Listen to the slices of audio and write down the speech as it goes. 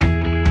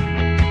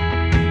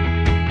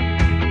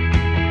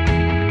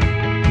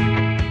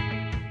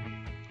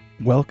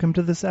Welcome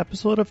to this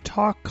episode of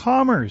Talk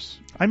Commerce.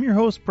 I'm your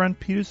host, Brent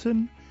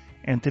Peterson,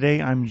 and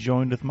today I'm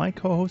joined with my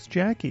co-host,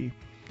 Jackie.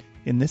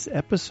 In this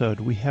episode,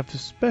 we have a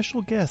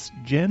special guest,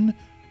 Jen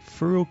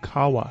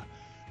Furukawa,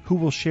 who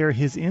will share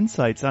his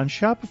insights on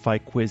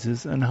Shopify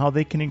quizzes and how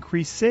they can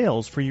increase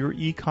sales for your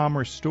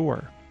e-commerce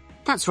store.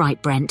 That's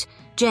right, Brent.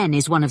 Jen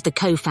is one of the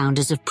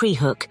co-founders of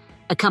Prehook,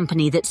 a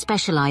company that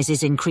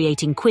specializes in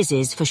creating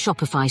quizzes for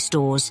Shopify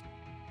stores.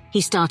 He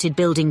started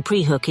building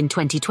Prehook in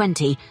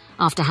 2020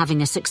 after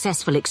having a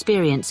successful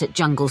experience at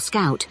Jungle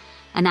Scout,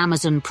 an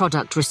Amazon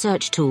product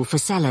research tool for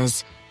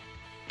sellers.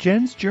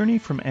 Jen's journey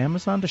from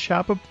Amazon to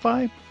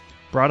Shopify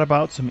brought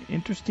about some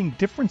interesting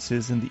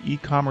differences in the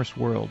e-commerce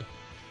world.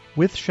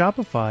 With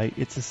Shopify,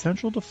 it's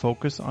essential to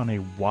focus on a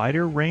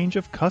wider range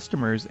of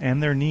customers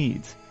and their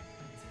needs.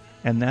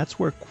 And that's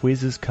where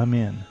quizzes come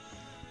in.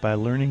 By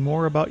learning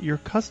more about your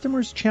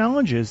customers'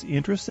 challenges,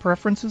 interests,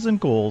 preferences, and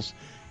goals,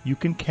 you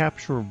can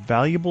capture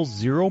valuable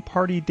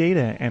zero-party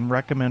data and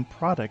recommend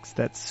products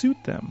that suit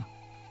them.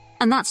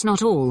 And that's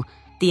not all.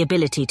 The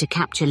ability to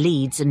capture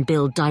leads and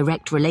build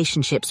direct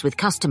relationships with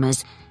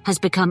customers has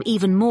become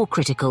even more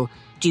critical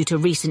due to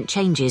recent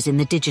changes in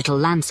the digital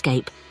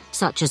landscape,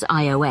 such as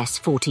iOS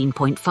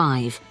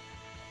 14.5.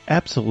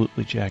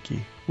 Absolutely,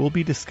 Jackie. We'll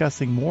be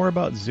discussing more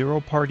about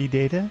zero-party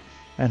data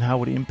and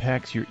how it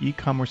impacts your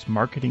e-commerce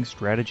marketing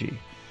strategy.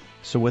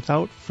 So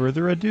without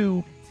further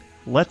ado,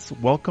 let's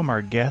welcome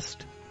our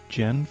guest,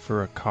 Jen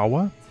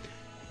Furukawa,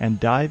 and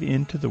dive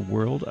into the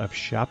world of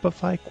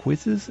Shopify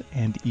quizzes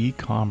and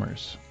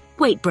e-commerce.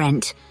 Wait,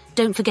 Brent.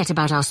 Don't forget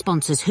about our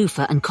sponsors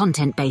Hoofer and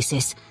Content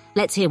Basis.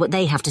 Let's hear what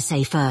they have to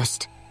say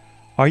first.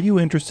 Are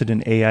you interested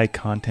in AI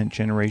content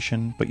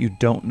generation, but you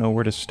don't know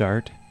where to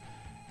start?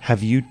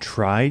 Have you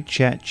tried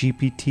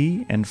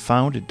ChatGPT and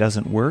found it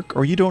doesn't work,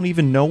 or you don't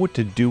even know what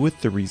to do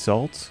with the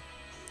results?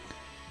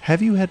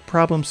 Have you had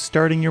problems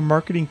starting your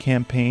marketing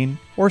campaign,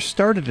 or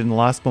started and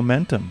lost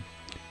momentum?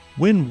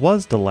 When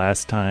was the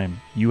last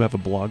time you have a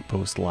blog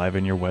post live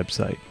on your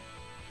website?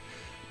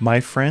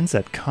 My friends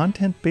at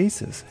Content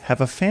Basis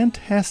have a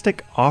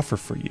fantastic offer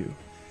for you.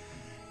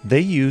 They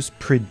use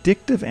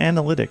predictive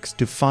analytics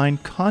to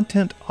find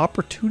content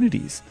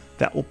opportunities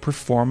that will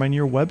perform on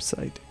your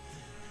website.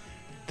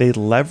 They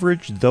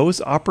leverage those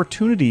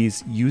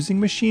opportunities using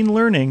machine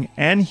learning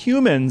and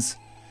humans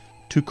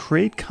to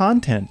create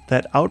content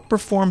that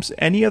outperforms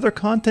any other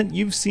content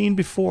you've seen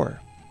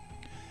before.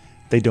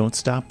 They don't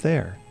stop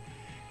there.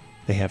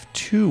 They have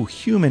 2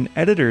 human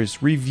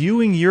editors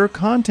reviewing your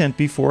content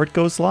before it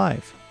goes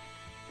live.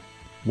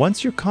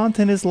 Once your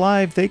content is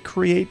live, they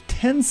create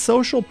 10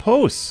 social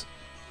posts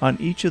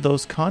on each of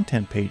those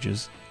content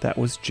pages that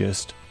was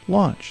just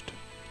launched.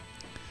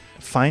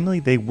 Finally,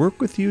 they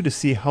work with you to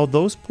see how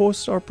those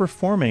posts are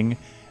performing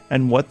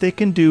and what they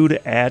can do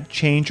to add,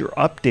 change, or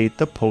update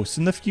the posts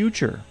in the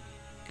future.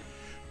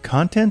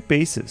 Content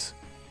Basis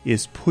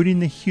is putting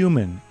the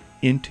human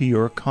into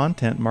your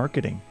content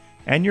marketing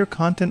and your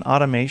content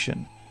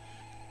automation.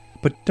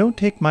 But don't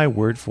take my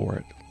word for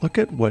it. Look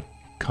at what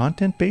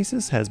Content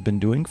Basis has been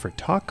doing for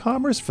Talk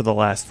Commerce for the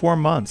last 4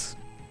 months.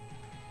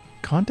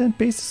 Content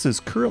Basis is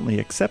currently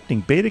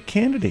accepting beta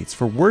candidates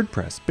for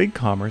WordPress,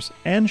 BigCommerce,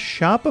 and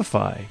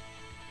Shopify.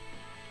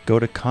 Go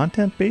to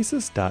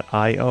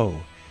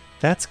contentbasis.io.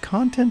 That's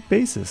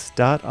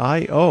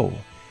contentbasis.io,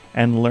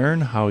 and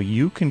learn how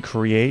you can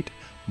create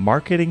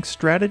marketing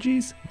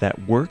strategies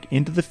that work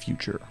into the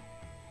future.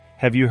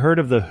 Have you heard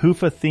of the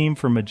Hoofa theme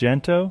for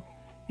Magento?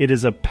 It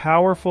is a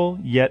powerful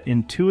yet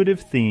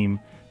intuitive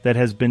theme that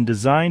has been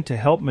designed to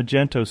help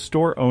Magento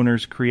store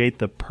owners create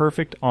the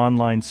perfect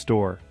online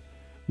store.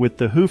 With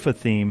the Hoofa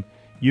theme,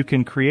 you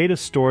can create a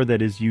store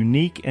that is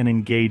unique and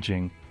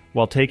engaging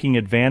while taking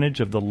advantage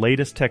of the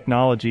latest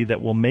technology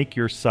that will make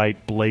your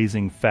site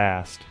blazing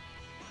fast.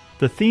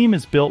 The theme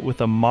is built with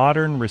a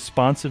modern,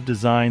 responsive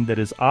design that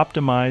is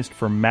optimized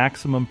for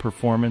maximum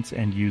performance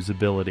and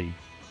usability.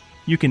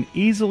 You can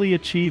easily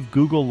achieve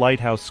Google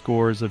Lighthouse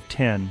scores of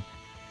 10.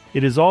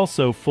 It is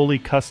also fully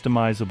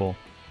customizable,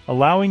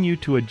 allowing you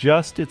to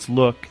adjust its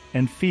look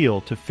and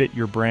feel to fit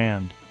your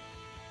brand.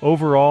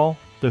 Overall,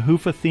 the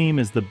Hoofa theme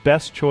is the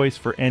best choice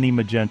for any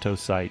Magento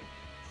site.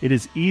 It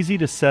is easy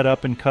to set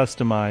up and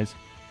customize,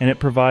 and it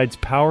provides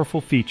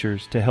powerful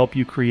features to help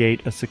you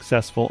create a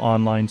successful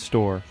online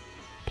store.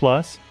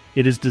 Plus,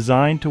 it is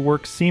designed to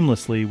work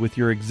seamlessly with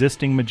your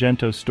existing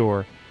Magento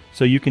store,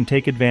 so you can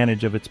take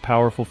advantage of its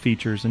powerful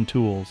features and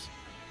tools.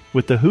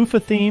 With the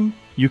Hoofa theme,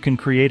 you can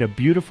create a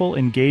beautiful,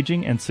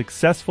 engaging, and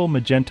successful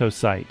Magento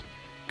site.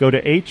 Go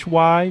to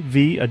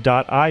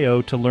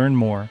hyva.io to learn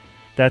more.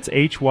 That's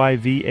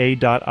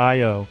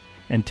hyva.io,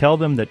 and tell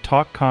them that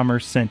Talk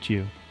Commerce sent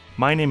you.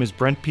 My name is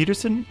Brent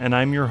Peterson, and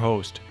I'm your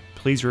host.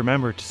 Please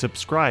remember to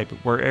subscribe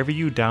wherever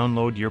you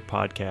download your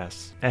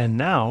podcasts. And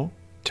now,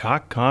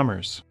 Talk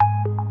Commerce.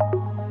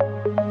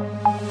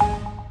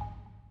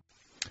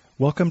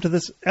 Welcome to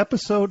this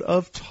episode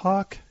of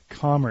Talk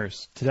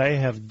Commerce. Today I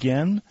have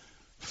Gen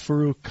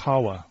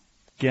Furukawa.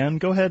 Gen,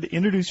 go ahead,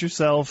 introduce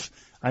yourself.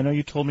 I know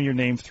you told me your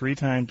name 3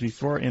 times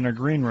before in our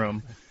green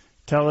room.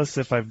 Tell us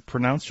if I've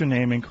pronounced your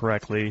name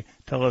incorrectly.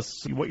 Tell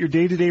us what your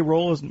day-to-day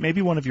role is,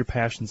 maybe one of your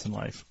passions in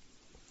life.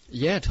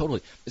 Yeah,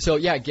 totally. So,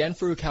 again,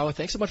 Furukawa,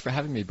 thanks so much for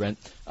having me, Brent.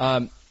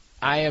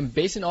 I am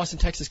based in Austin,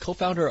 Texas,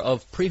 co-founder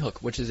of Prehook,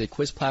 which is a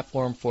quiz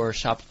platform for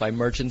Shopify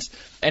merchants.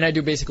 And I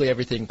do basically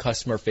everything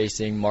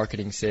customer-facing,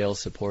 marketing, sales,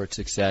 support,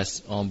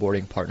 success,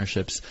 onboarding,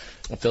 partnerships,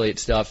 affiliate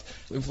stuff.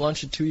 We've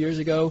launched it 2 years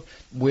ago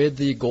with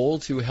the goal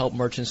to help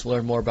merchants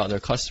learn more about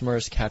their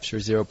customers, capture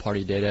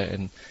zero-party data,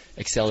 and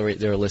accelerate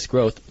their list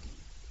growth.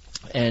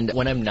 And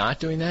when I'm not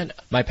doing that,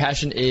 my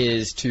passion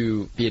is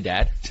to be a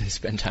dad, to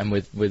spend time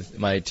with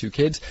my 2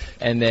 kids,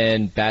 and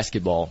then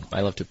basketball.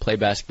 I love to play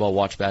basketball,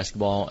 watch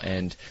basketball,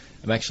 and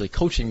I'm actually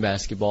coaching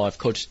basketball. I've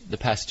coached the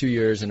past 2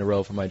 years in a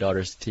row for my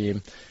daughter's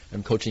team.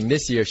 I'm coaching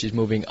this year. She's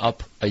moving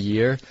up a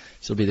year,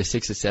 so it'll be the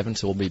 6th to 7th,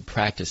 so we'll be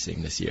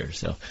practicing this year.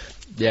 So,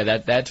 yeah,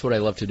 that's what I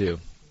love to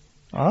do.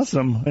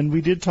 Awesome. And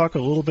we did talk a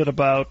little bit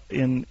about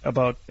in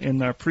our in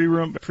the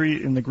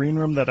green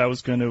room that I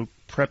was going to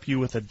prep you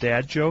with a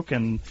dad joke,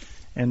 and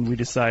I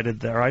decided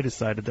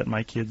that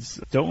my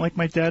kids don't like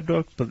my dad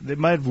joke, but they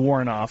might have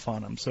worn off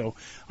on them. So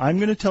I'm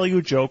going to tell you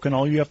a joke, and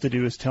all you have to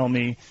do is tell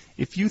me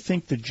if you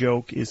think the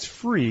joke is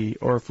free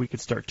or if we could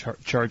start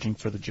charging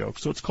for the joke.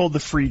 So it's called the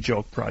Free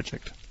Joke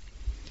Project.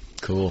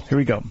 Cool. Here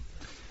we go.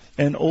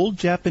 An old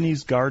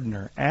Japanese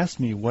gardener asked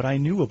me what I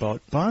knew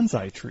about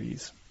bonsai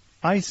trees.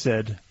 I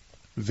said,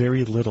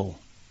 very little.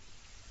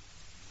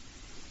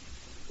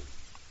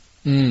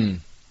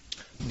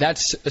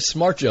 That's a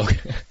smart joke.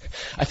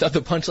 I thought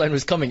the punchline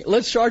was coming.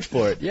 Let's charge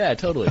for it. Yeah,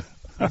 totally.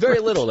 Very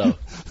little, though.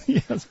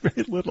 Yes,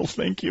 very little.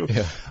 Thank you.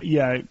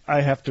 Yeah,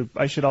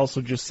 I should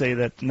also just say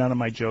that none of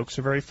my jokes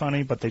are very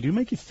funny, but they do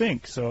make you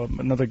think. So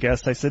another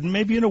guest, I said,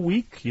 maybe in a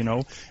week,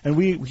 and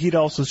he'd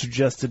also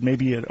suggested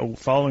maybe a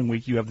following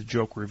week you have the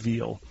joke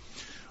reveal. All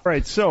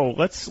right, so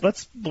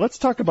let's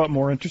talk about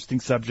more interesting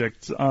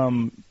subjects.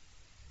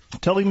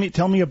 Tell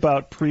me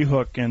about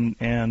Prehook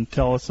and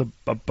tell us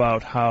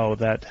about how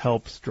that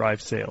helps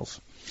drive sales.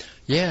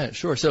 Yeah,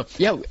 sure. So,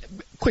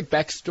 quick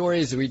backstory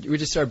is we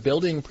just started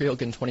building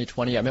Prehook in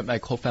 2020. I met my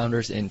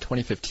co-founders in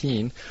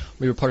 2015.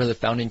 We were part of the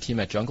founding team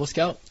at Jungle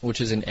Scout, which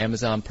is an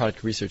Amazon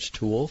product research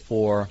tool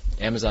for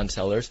Amazon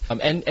sellers.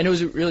 And it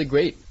was really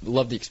great.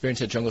 Loved the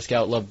experience at Jungle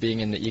Scout, loved being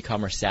in the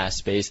e-commerce SaaS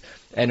space,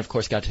 and of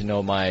course got to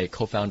know my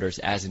co-founders,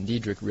 Az and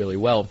Diedrich, really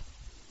well.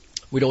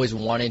 We'd always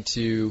wanted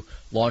to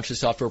launch a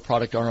software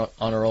product on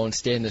our own,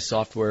 stay in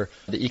the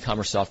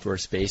e-commerce software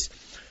space,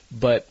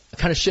 but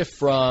kind of shift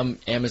from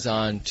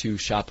Amazon to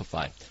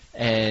Shopify.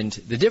 And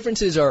the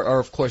differences are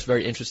of course,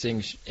 very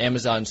interesting.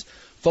 Amazon's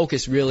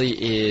focus really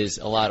is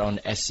a lot on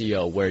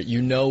SEO, where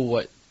you know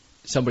what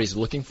somebody's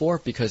looking for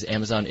because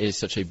Amazon is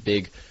such a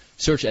big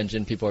search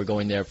engine. People are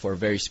going there for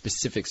very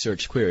specific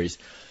search queries.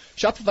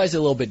 Shopify is a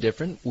little bit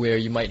different, where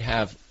you might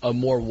have a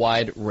more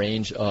wide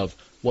range of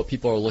what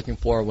people are looking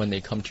for when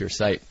they come to your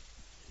site.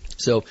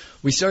 So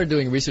we started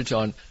doing research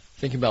on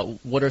thinking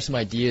about what are some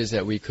ideas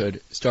that we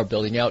could start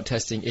building out,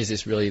 testing, is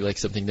this really like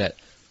something that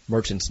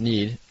merchants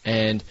need?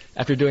 And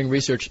after doing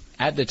research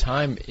at the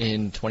time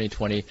in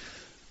 2020,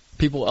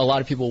 a lot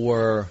of people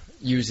were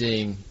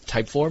using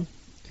Typeform,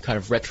 kind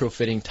of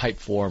retrofitting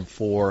Typeform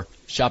for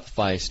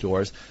Shopify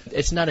stores.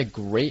 It's not a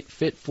great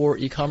fit for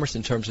e-commerce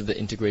in terms of the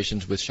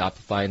integrations with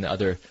Shopify and the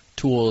other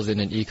tools in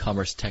an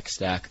e-commerce tech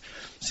stack.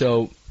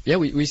 So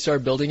we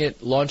started building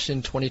it, launched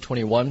in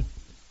 2021,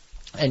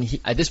 and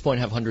at this point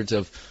have hundreds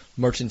of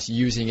merchants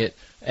using it.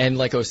 And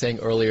like I was saying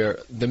earlier,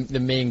 the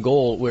main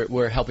goal,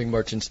 we're helping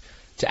merchants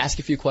to ask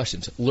a few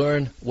questions,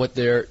 learn what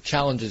their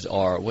challenges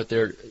are, what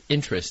their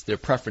interests, their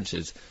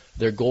preferences,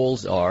 their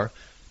goals are,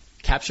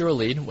 capture a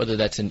lead, whether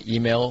that's an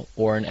email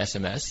or an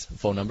SMS,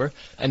 phone number,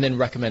 and then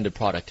recommend a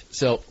product.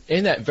 So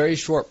in that very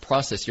short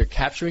process, you're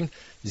capturing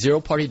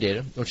zero-party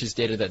data, which is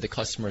data that the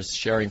customer is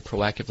sharing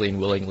proactively and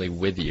willingly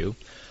with you.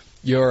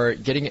 You're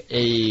getting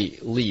a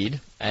lead,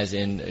 as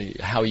in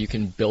how you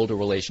can build a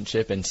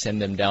relationship and send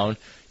them down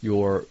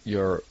your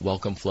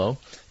welcome flow,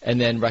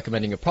 and then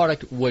recommending a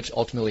product, which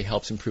ultimately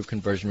helps improve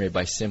conversion rate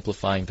by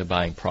simplifying the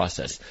buying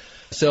process.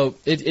 So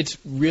it's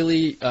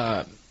really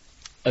a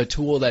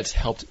tool that's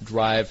helped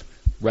drive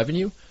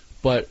revenue,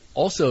 but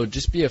also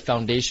just be a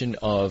foundation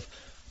of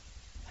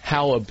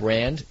how a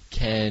brand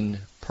can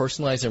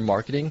personalize their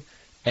marketing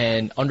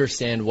and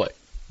understand what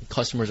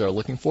customers are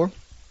looking for.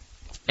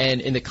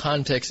 And in the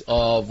context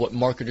of what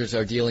marketers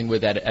are dealing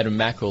with at a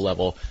macro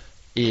level,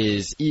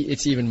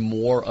 it's even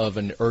more of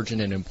an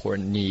urgent and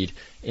important need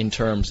in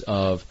terms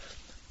of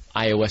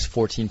iOS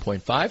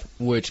 14.5,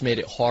 which made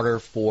it harder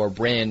for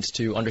brands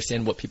to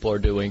understand what people are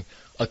doing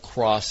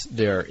across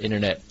their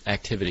internet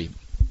activity.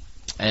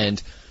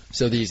 And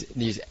so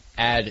these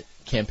ad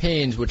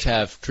campaigns, which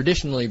have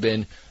traditionally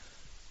been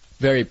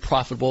very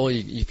profitable,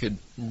 you could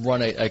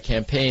run a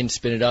campaign,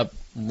 spin it up,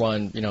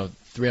 run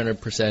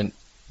 300%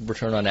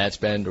 return on ad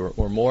spend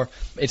or more,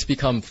 it's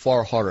become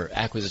far harder.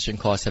 Acquisition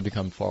costs have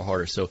become far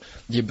harder. So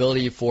the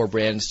ability for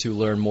brands to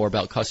learn more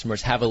about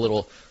customers, have a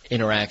little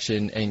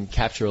interaction and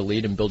capture a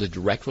lead and build a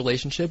direct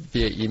relationship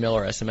via email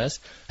or SMS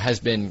has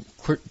been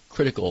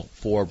critical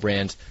for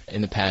brands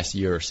in the past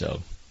year or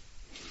so.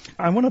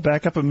 I want to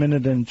back up a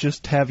minute and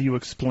just have you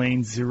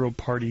explain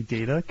zero-party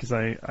data, because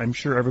I'm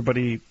sure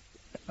everybody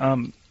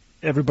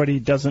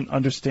doesn't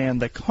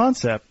understand the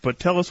concept, but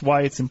tell us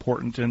why it's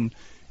important and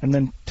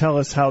then tell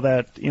us how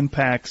that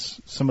impacts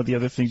some of the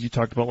other things you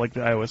talked about, like the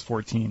iOS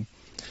 14.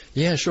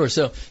 Yeah, sure.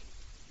 So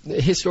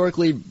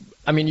historically,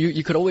 I mean,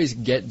 you could always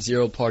get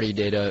zero-party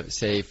data,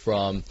 say,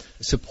 from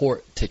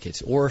support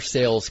tickets or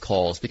sales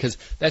calls, because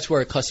that's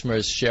where a customer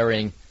is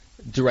sharing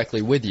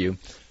directly with you.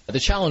 The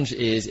challenge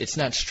is it's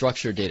not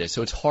structured data,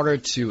 so it's harder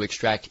to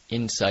extract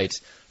insights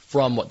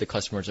from what the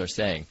customers are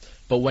saying.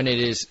 But when it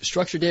is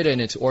structured data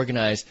and it's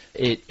organized,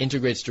 it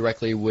integrates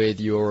directly with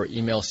your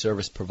email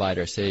service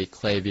provider, say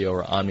Klaviyo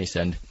or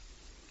OmniSend.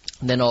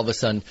 Then all of a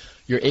sudden,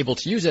 you're able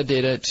to use that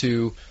data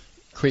to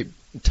create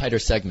tighter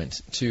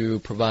segments, to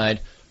provide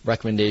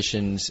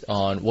recommendations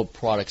on what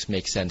products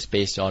make sense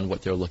based on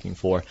what they're looking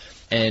for,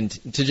 and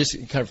to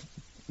just kind of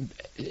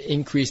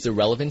increase the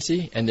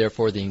relevancy and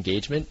therefore the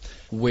engagement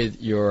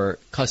with your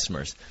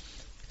customers.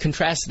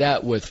 Contrast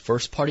that with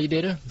first-party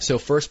data. So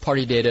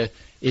first-party data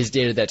is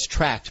data that's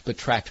tracked, but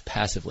tracked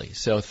passively.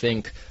 So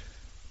think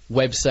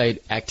website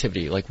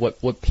activity, like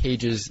what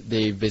pages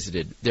they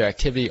visited, their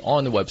activity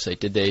on the website.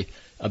 Did they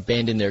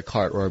abandon their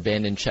cart or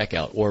abandon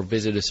checkout or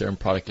visit a certain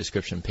product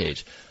description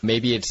page?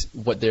 Maybe it's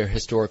what their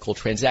historical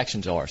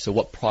transactions are, so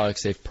what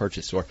products they've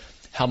purchased or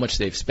how much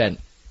they've spent.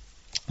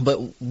 But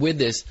with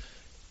this,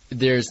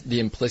 there's the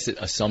implicit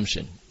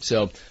assumption.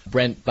 So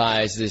Brent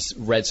buys this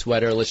red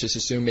sweater. Let's just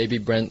assume maybe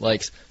Brent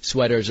likes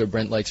sweaters or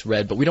Brent likes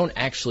red, but we don't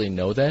actually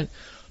know that.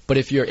 But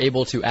if you're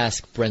able to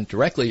ask Brent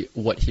directly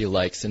what he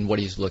likes and what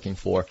he's looking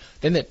for,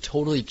 then that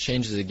totally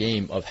changes the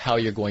game of how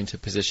you're going to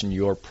position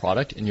your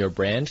product and your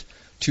brand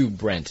to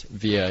Brent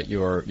via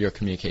your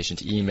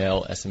communications,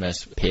 email,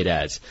 SMS, paid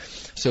ads.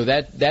 So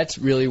that's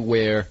really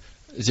where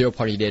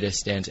zero-party data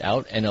stands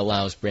out and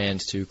allows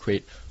brands to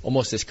create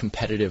almost this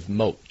competitive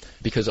moat,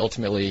 because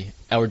ultimately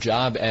our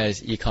job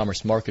as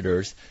e-commerce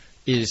marketers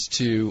is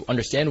to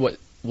understand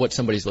what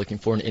somebody's looking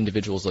for, an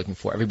individual's looking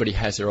for. Everybody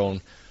has their own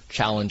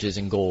challenges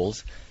and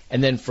goals,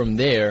 and then from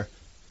there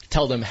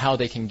tell them how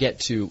they can get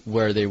to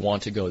where they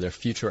want to go, their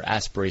future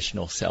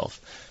aspirational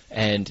self.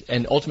 And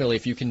ultimately,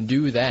 if you can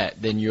do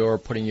that, then you're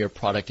putting your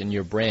product and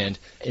your brand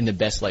in the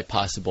best light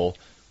possible,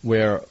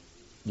 where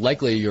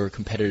likely your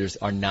competitors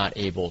are not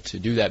able to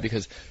do that,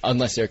 because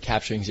unless they're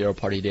capturing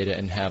zero-party data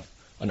and have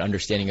an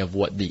understanding of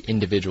what the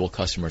individual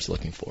customer is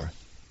looking for.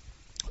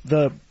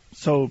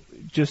 So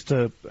just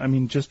to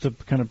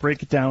kind of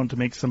break it down to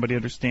make somebody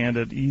understand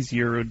it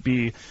easier, it would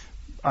be,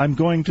 I'm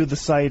going to the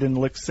site and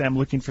I'm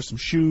looking for some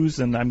shoes,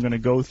 and I'm going to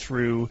go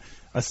through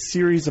a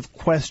series of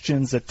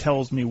questions that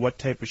tells me what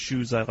type of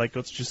shoes I like.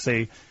 Let's just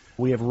say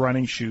we have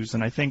running shoes,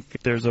 and I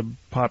think there's a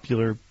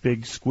popular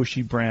big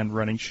squishy brand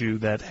running shoe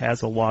that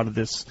has a lot of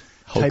this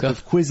type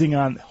of quizzing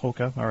on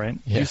Hoka. All right,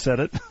 yeah. You said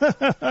it.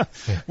 Yeah.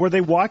 Where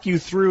they walk you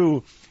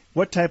through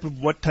what type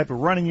of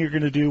running you're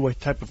going to do, what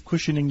type of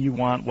cushioning you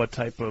want, what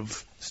type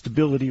of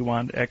stability you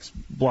want, X,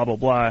 blah blah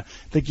blah.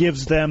 That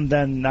gives them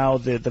then now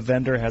the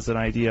vendor has an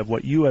idea of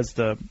what you as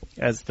the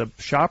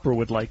shopper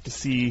would like to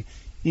see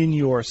in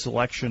your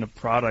selection of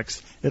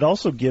products. It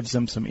also gives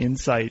them some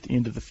insight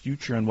into the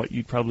future and what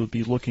you'd probably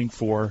be looking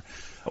for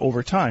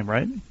over time,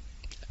 right?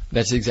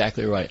 That's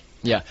exactly right.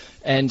 Yeah.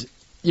 And,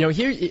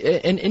 here,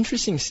 an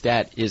interesting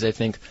stat is, I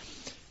think,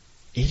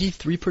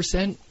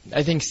 83%,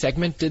 I think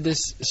Segment did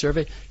this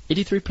survey,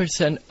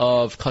 83%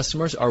 of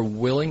consumers are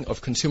willing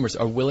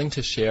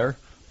to share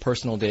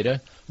personal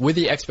data with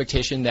the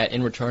expectation that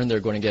in return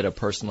they're going to get a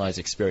personalized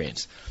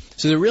experience.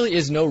 So there really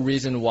is no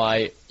reason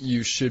why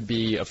you should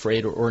be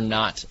afraid or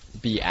not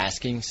be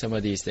asking some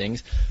of these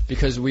things,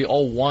 because we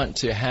all want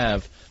to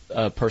have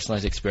a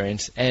personalized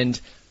experience. And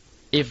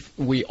if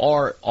we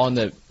are on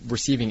the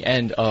receiving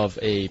end of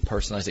a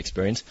personalized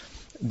experience,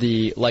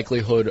 the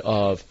likelihood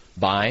of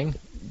buying,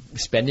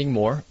 spending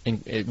more,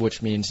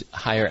 which means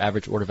higher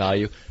average order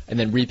value, and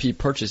then repeat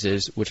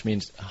purchases, which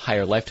means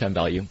higher lifetime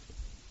value,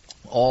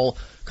 all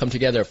come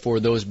together for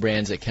those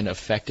brands that can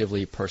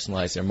effectively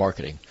personalize their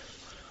marketing.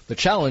 The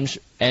challenge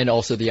and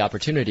also the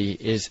opportunity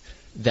is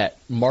that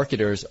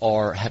marketers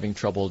are having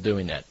trouble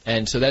doing that.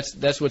 And so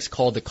that's what's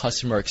called the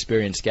customer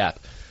experience gap.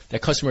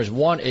 That customers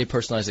want a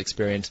personalized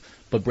experience,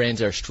 but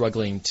brands are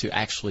struggling to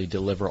actually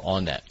deliver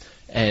on that.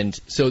 And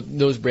so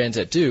those brands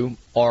that do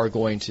are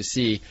going to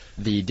see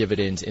the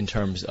dividends in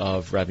terms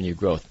of revenue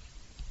growth.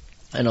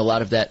 And a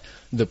lot of that,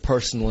 the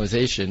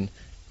personalization,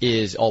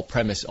 is all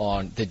premised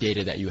on the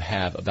data that you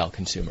have about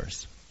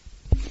consumers.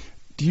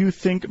 Do you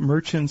think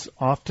merchants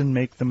often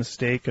make the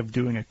mistake of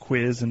doing a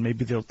quiz, and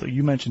maybe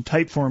you mentioned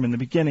Typeform in the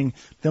beginning,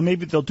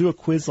 they'll do a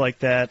quiz like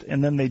that,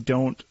 and then they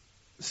don't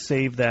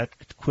save that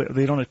quiz,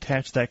 they don't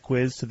attach that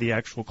quiz to the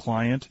actual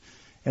client,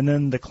 and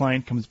then the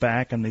client comes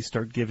back and they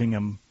start giving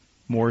them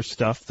more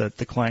stuff that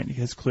the client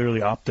has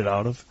clearly opted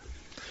out of?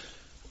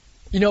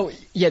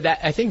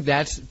 I think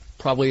that's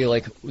probably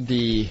like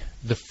the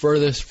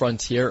furthest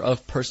frontier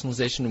of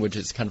personalization, which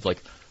is kind of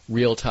like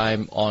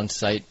real-time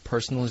on-site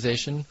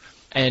personalization.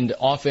 And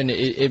often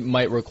it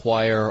might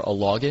require a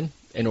login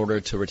in order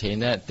to retain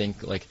that.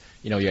 Think like,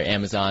 your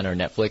Amazon or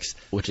Netflix,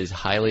 which is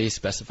highly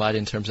specified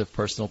in terms of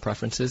personal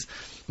preferences.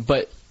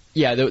 But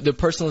yeah, the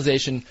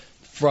personalization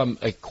from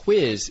a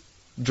quiz,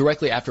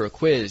 directly after a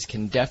quiz,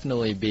 can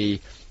definitely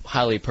be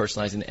highly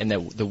personalized, and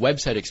the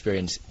website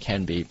experience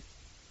can be.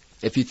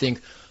 If you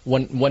think,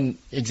 one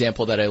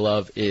example that I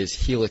love is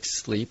Helix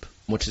Sleep,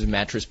 which is a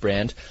mattress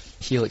brand,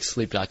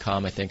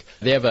 helixsleep.com, I think.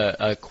 They have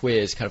a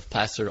quiz kind of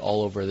plastered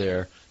all over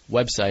their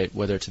website,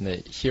 whether it's in the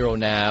hero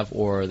nav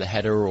or the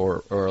header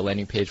or a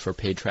landing page for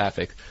paid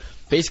traffic,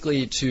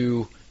 basically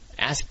to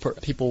ask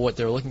people what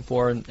they're looking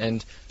for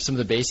and some of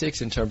the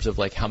basics in terms of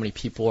like how many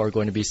people are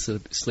going to be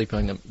sleeping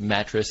on the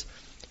mattress,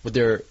 with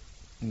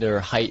their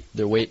height,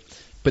 their weight,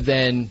 but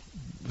then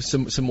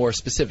some more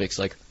specifics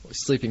like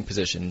sleeping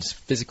positions,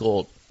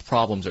 physical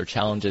problems or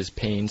challenges,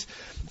 pains,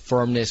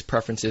 firmness,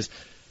 preferences.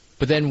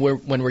 But then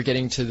when we're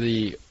getting to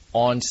the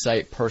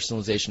on-site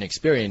personalization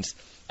experience,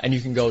 and you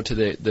can go to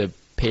the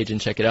page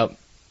and check it out,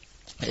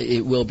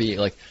 it will be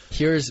like,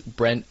 here's,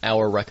 Brent,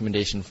 our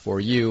recommendation for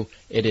you.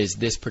 It is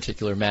this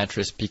particular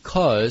mattress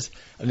because,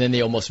 and then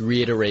they almost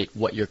reiterate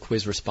what your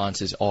quiz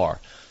responses are.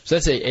 So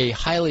that's a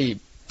highly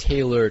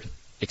tailored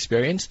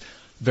experience,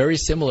 very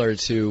similar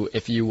to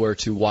if you were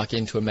to walk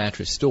into a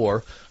mattress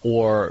store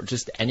or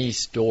just any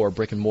store,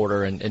 brick and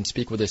mortar, and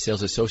speak with a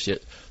sales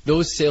associate.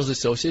 Those sales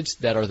associates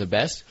that are the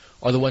best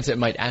are the ones that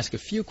might ask a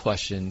few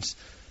questions,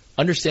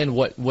 understand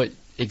what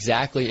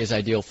exactly is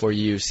ideal for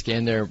you,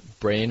 scan their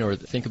brain or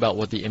think about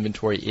what the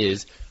inventory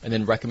is, and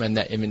then recommend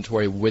that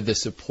inventory with the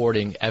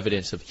supporting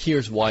evidence of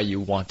here's why you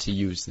want to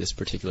use this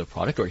particular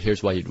product or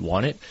here's why you'd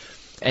want it.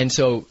 And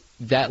so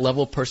that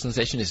level of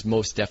personalization is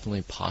most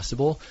definitely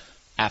possible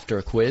after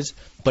a quiz.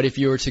 But if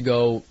you were to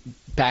go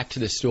back to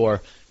the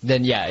store,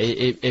 then yeah,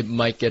 it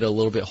might get a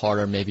little bit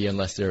harder, maybe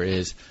unless there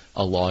is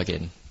a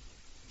login.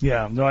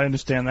 Yeah, no, I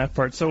understand that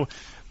part. So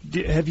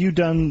have you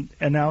done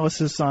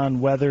analysis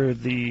on whether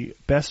the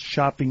best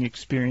shopping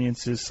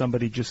experience is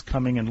somebody just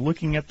coming and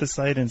looking at the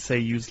site and, say,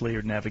 use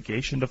layered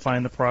navigation to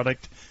find the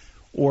product,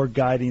 or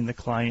guiding the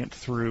client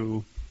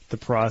through the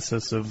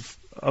process of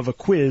a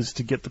quiz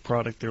to get the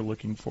product they're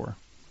looking for?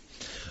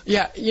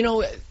 Yeah,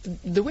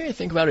 the way I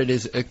think about it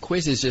is a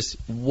quiz is just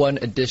one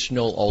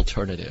additional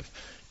alternative.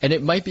 And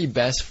it might be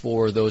best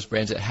for those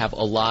brands that have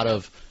a lot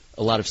of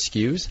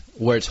SKUs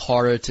where it's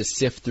harder to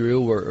sift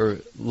through or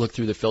look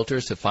through the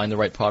filters to find the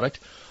right product.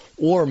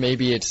 Or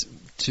maybe it's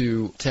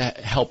to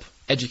help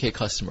educate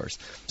customers.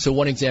 So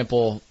one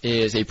example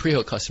is a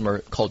Prehook customer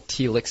called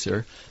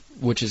T-Elixir,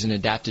 which is an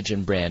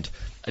adaptogen brand.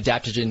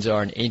 Adaptogens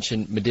are an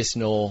ancient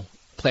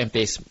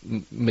plant-based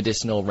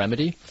medicinal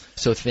remedy.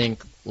 So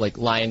think like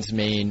lion's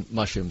mane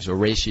mushrooms or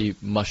reishi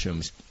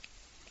mushrooms.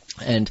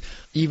 And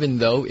even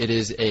though it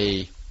is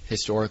a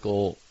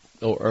historical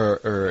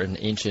or an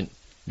ancient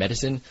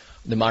medicine,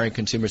 the modern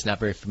consumer is not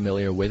very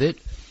familiar with it.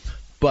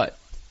 But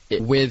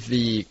with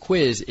the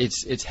quiz,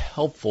 it's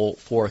helpful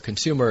for a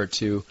consumer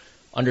to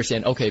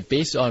understand, okay,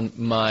 based on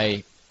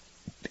my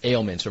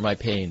ailments or my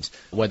pains,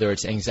 whether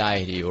it's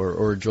anxiety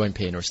or joint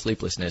pain or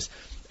sleeplessness,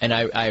 and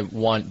I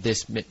want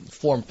this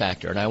form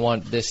factor, and I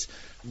want this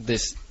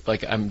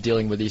like I'm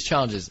dealing with these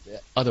challenges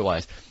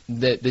otherwise.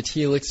 The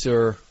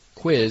T-Elixir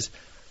quiz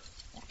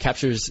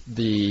captures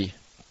the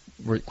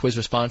quiz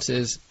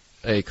responses,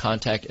 a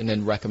contact, and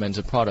then recommends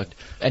a product.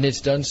 And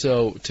it's done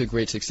so to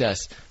great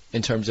success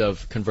in terms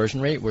of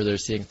conversion rate, where they're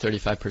seeing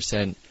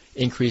 35%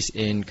 increase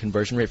in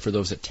conversion rate for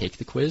those that take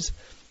the quiz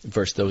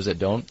versus those that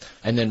don't.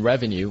 And then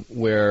revenue,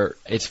 where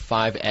it's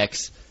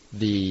 5x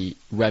the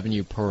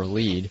revenue per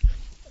lead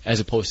as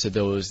opposed to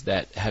those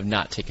that have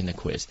not taken the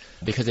quiz,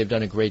 because they've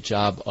done a great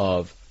job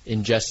of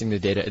ingesting the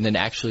data and then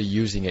actually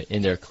using it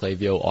in their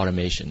Klaviyo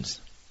automations.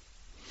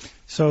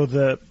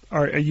 So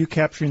are you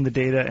capturing the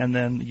data, and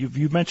then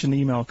you've mentioned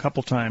email a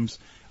couple times.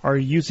 Are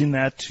you using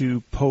that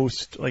to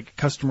post, like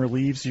customer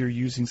leaves, you're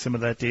using some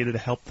of that data to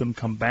help them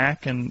come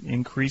back and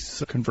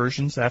increase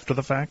conversions after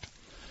the fact?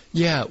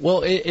 Yeah,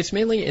 well, it's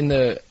mainly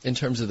in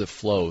terms of the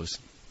flows.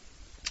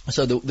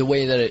 So the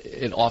way that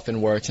it often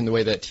works, and the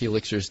way that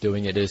T-Elixir is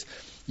doing it, is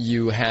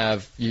you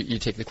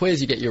take the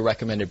quiz, you get your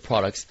recommended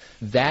products.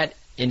 That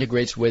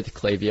integrates with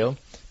Klaviyo.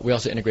 We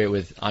also integrate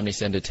with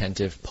Omnisend,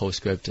 Attentive,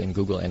 PostScript, and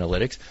Google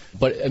Analytics.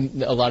 But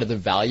a lot of the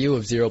value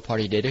of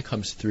zero-party data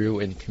comes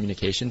through in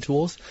communication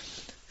tools.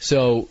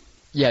 So,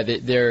 yeah,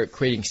 they're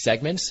creating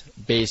segments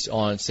based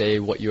on, say,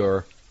 what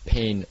your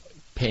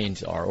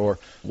pains are, or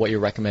what your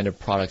recommended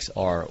products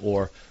are,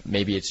 or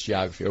maybe it's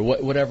geography, or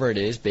whatever it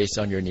is based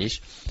on your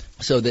niche.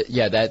 So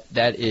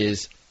that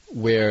is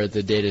where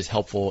the data is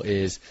helpful,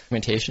 is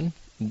segmentation,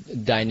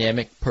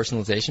 dynamic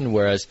personalization,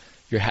 whereas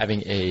you're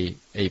having a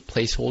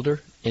placeholder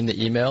in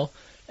the email.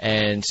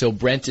 And so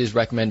Brent is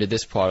recommended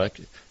this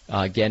product.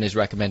 again, is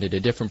recommended a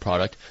different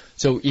product.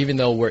 So even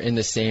though we're in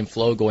the same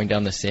flow, going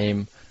down the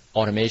same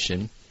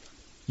automation,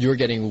 you're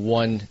getting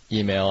one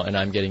email and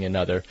I'm getting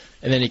another.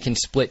 And then it can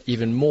split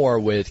even more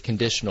with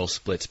conditional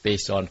splits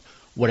based on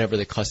whatever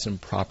the custom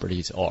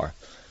properties are.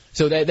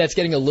 So that's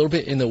getting a little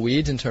bit in the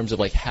weeds in terms of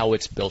like how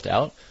it's built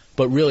out.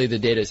 But really the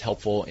data is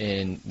helpful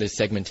in the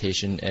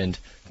segmentation and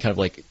kind of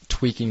like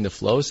tweaking the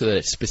flow so that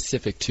it's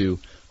specific to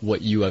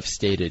what you have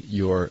stated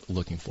you're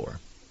looking for.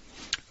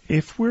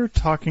 If we're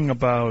talking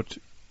about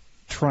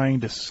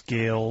trying to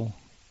scale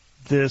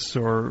this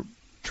or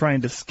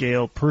trying to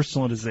scale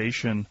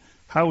personalization,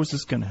 how is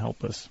this going to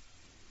help us?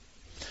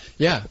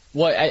 Yeah,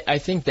 well, I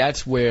think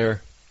that's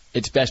where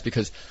it's best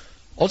because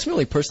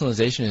ultimately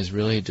personalization is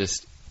really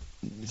just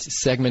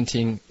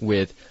segmenting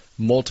with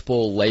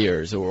multiple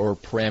layers or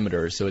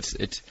parameters. So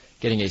it's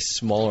getting a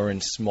smaller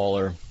and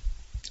smaller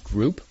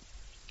group.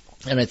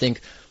 And I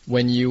think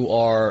when you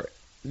are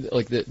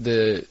like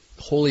the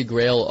holy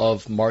grail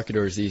of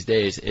marketers these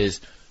days is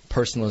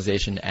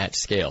personalization at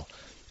scale.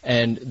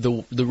 And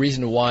the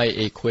reason why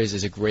a quiz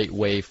is a great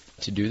way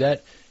to do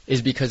that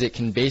is because it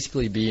can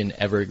basically be an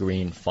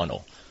evergreen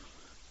funnel.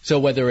 So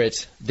whether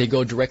it's they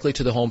go directly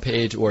to the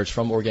homepage or it's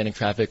from organic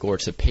traffic or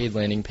it's a paid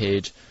landing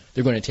page,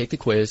 they're going to take the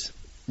quiz,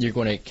 you're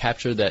going to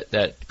capture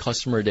that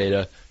customer data,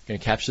 you're going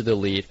to capture the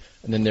lead,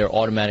 and then they're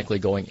automatically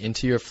going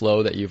into your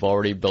flow that you've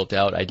already built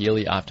out,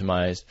 ideally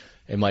optimized.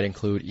 It might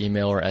include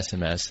email or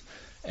SMS.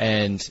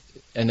 And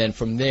then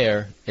from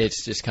there,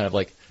 it's just kind of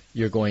like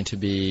you're going to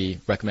be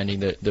recommending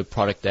the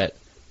product that,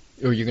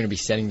 or you're going to be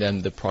sending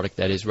them the product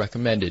that is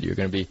recommended. You're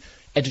going to be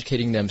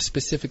educating them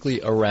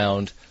specifically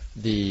around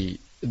the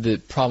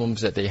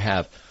problems that they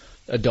have.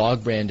 A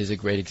dog brand is a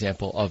great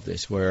example of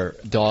this, where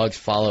dogs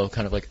follow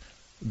kind of like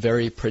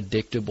very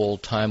predictable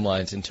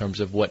timelines in terms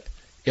of what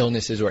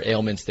illnesses or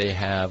ailments they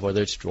have,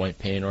 whether it's joint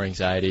pain or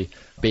anxiety,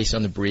 based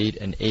on the breed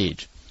and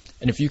age.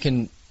 And if you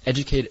can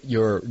educate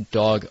your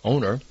dog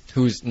owner,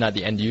 who's not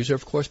the end user,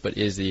 of course, but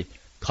is the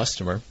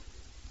customer,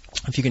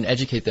 if you can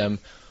educate them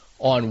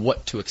on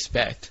what to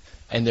expect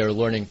and they're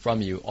learning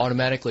from you,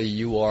 automatically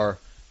you are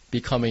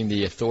becoming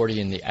the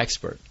authority and the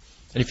expert.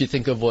 And if you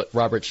think of what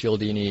Robert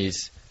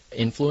Cialdini's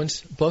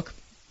influence book,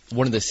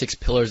 one of the 6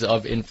 pillars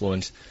of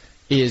influence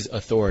is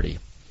authority.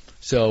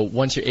 So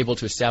once you're able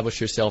to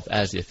establish yourself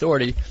as the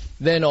authority,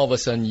 then all of a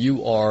sudden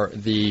you are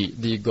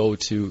the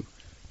go-to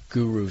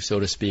guru, so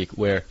to speak,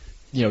 where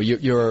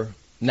you're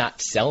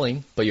not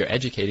selling, but you're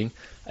educating.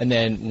 And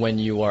then when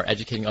you are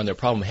educating on their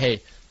problem,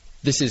 hey,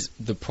 this is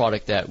the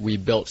product that we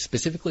built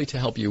specifically to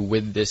help you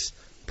with this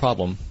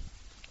problem,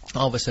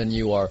 all of a sudden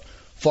you are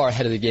far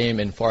ahead of the game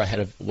and far ahead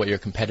of what your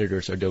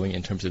competitors are doing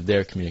in terms of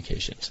their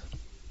communications.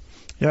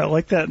 Yeah, I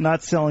like that,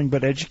 not selling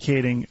but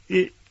educating.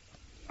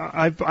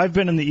 I've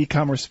been in the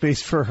e-commerce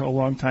space for a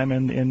long time,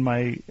 and in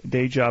my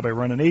day job I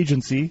run an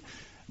agency,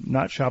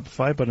 not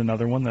Shopify, but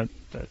another one that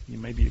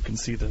maybe you can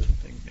see the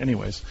thing.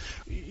 Anyways,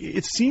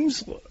 it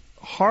seems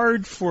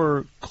hard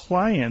for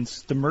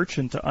clients, the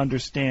merchant, to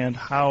understand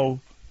how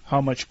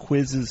much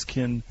quizzes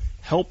can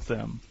help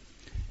them.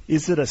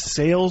 Is it a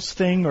sales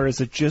thing or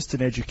is it just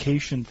an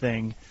education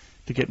thing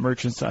to get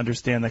merchants to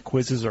understand that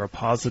quizzes are a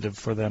positive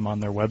for them on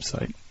their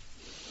website?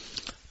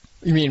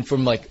 You mean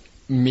from like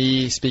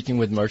me speaking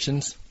with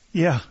merchants?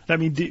 Yeah. I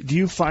mean, do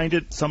you find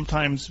it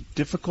sometimes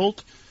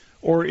difficult,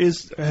 or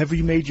have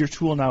you made your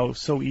tool now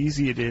so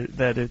easy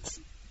that it's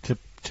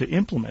to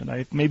implement? So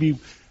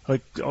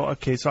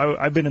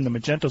I've been in the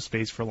Magento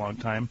space for a long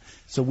time,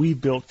 so we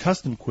built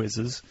custom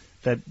quizzes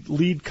that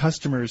lead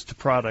customers to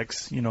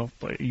products.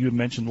 You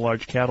mentioned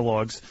large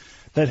catalogs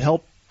that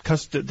help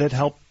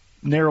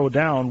narrow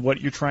down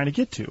what you're trying to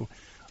get to.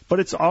 But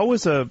it's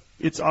always a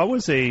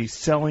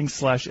selling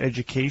 /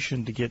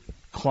 education to get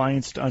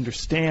clients to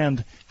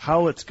understand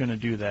how it's going to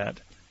do that.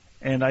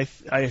 And I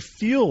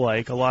feel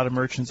like a lot of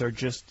merchants are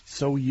just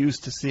so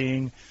used to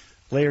seeing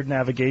layered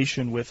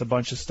navigation with a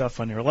bunch of stuff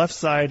on your left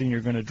side, and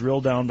you're going to drill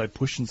down by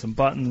pushing some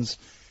buttons,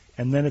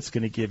 and then it's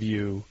going to give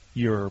you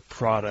your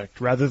product,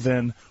 rather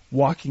than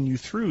walking you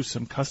through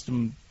some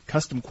custom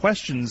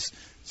questions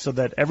so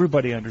that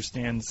everybody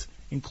understands,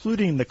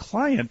 including the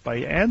client.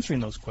 By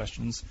answering those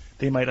questions,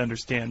 they might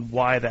understand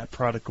why that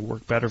product will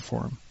work better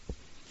for them.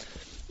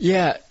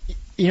 Yeah,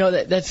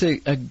 that's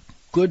a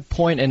good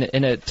point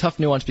and a tough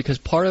nuance, because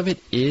part of it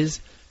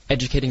is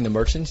educating the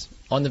merchants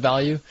on the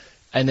value,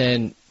 and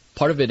then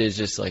part of it is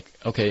just like,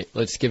 okay,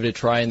 let's give it a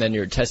try, and then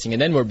you're testing,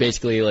 and then we're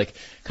basically like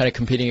kind of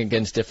competing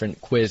against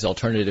different quiz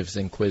alternatives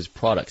and quiz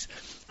products.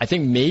 I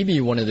think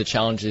maybe one of the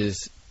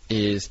challenges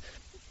is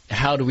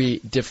how do we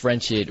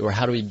differentiate, or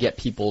how do we get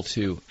people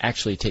to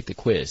actually take the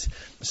quiz?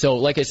 So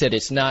like I said,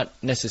 it's not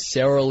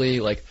necessarily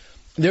like,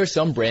 there are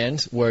some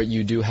brands where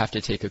you do have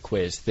to take a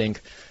quiz.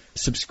 Think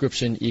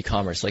subscription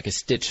e-commerce like a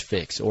Stitch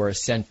Fix or a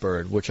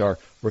Scentbird, which are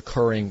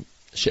recurring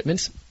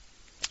shipments.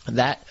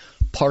 That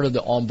part of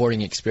the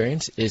onboarding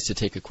experience is to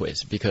take a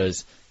quiz,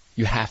 because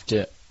you have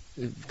to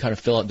kind of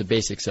fill out the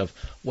basics of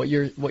what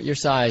your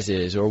size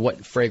is, or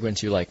what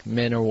fragrance you like,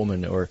 men or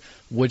woman, or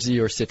woodsy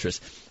or citrus.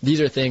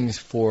 These are things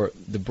for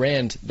the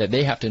brand that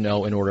they have to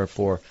know in order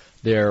for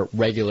their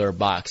regular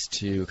box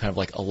to kind of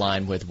like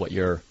align with what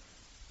your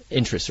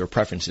interests or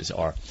preferences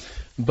are.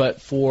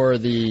 But for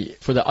the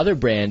other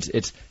brands,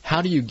 it's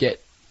how do you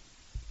get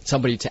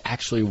somebody to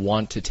actually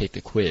want to take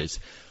the quiz?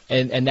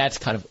 And that's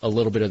kind of a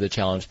little bit of the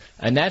challenge.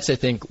 And that's, I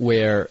think,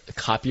 where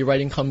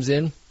copywriting comes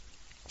in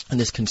and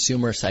this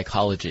consumer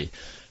psychology.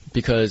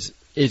 Because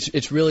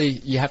it's really,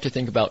 you have to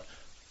think about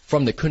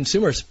from the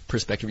consumer's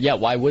perspective,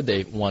 why would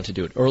they want to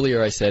do it?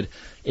 Earlier I said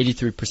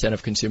 83%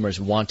 of consumers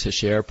want to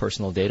share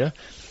personal data.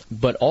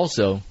 But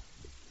also,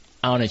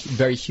 on a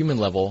very human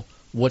level,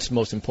 what's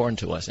most important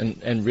to us?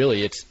 And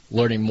really, it's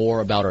learning more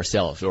about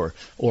ourselves or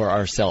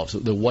ourselves,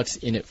 the what's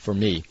in it for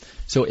me.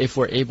 So if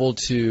we're able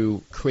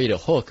to create a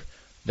hook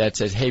that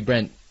says, hey,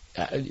 Brent,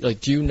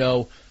 do you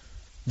know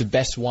the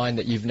best wine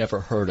that you've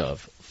never heard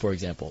of, for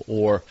example?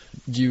 Or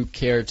do you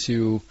care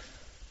to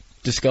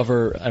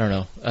discover, I don't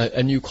know,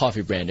 a new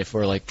coffee brand if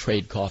we're like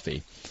trade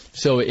coffee?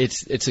 So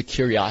it's a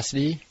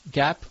curiosity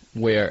gap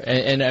where,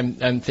 and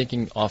I'm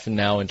thinking often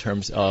now in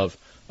terms of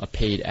a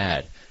paid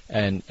ad.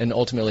 And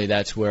ultimately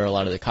that's where a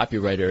lot of the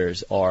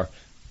copywriters are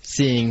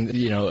seeing,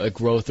 a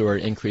growth or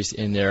an increase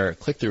in their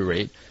click-through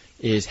rate,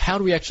 is how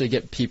do we actually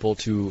get people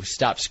to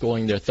stop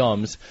scrolling their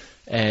thumbs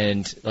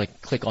and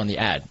click on the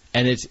ad?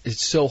 And it's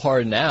so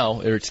hard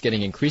now, or it's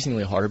getting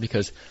increasingly harder,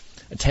 because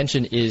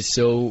attention is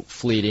so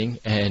fleeting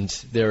and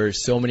there are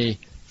so many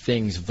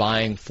things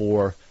vying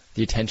for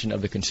the attention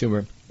of the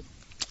consumer.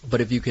 But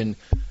if you can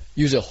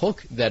use a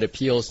hook that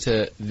appeals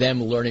to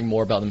them learning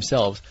more about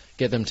themselves,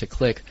 get them to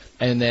click,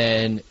 and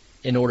then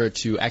in order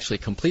to actually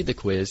complete the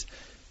quiz,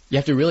 you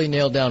have to really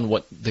nail down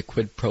what the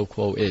quid pro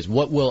quo is.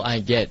 What will I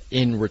get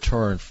in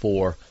return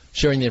for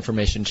sharing the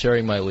information,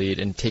 sharing my lead,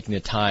 and taking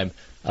the time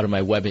out of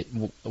my web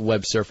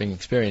surfing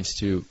experience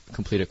to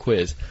complete a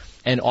quiz?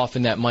 And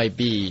often that might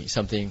be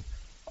something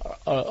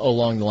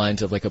along the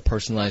lines of like a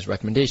personalized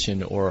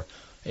recommendation or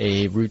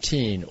a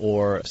routine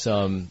or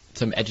some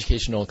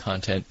educational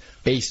content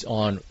based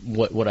on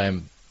what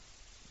I'm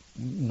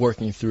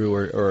working through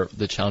or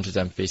the challenges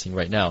I'm facing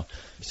right now.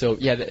 So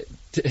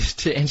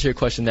to answer your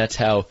question, that's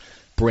how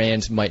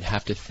brands might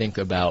have to think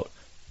about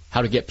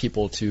how to get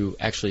people to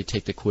actually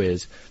take the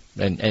quiz,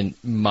 and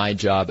my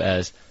job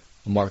as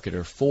a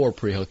marketer for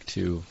Prehook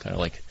to kind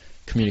of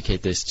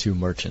communicate this to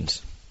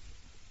merchants.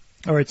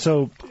 All right,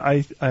 so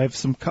I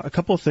have a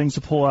couple of things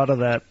to pull out of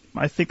that.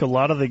 I think a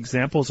lot of the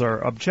examples are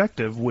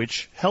objective,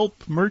 which help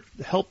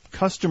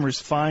customers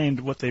find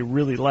what they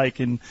really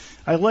like. And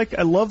I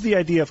love the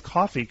idea of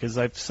coffee, because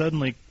I've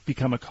suddenly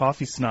become a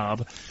coffee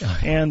snob.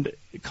 And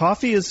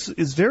coffee is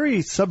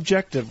very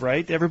subjective,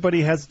 right?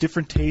 Everybody has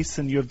different tastes,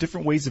 and you have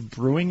different ways of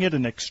brewing it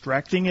and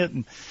extracting it.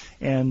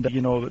 And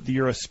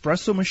your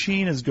espresso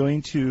machine is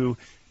going to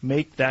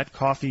make that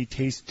coffee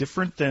taste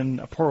different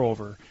than a pour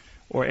over.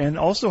 And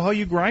also how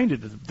you grind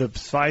it, the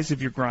size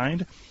of your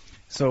grind.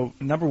 So,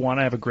 number one,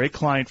 I have a great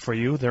client for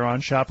you. They're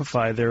on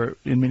Shopify. They're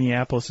in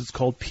Minneapolis. It's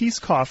called Peace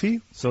Coffee.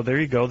 So there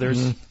you go.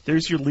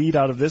 There's your lead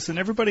out of this. And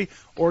everybody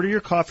order your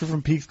coffee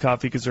from Peace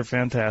Coffee because they're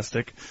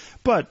fantastic.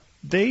 But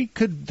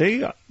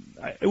it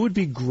would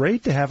be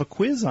great to have a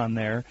quiz on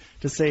there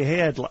to say,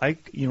 hey, I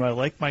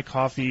like my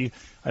coffee.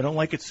 I don't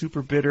like it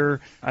super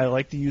bitter. I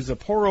like to use a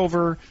pour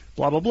over,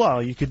 blah, blah, blah.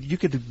 You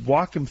could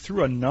walk them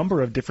through a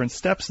number of different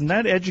steps, and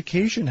that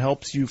education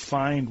helps you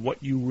find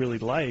what you really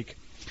like.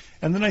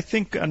 And then I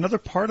think another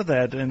part of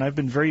that, and I've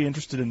been very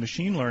interested in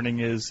machine learning,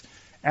 is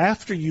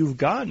after you've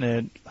gotten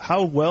it,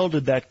 how well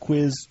did that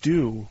quiz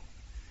do?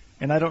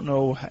 And I don't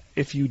know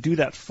if you do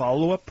that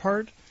follow-up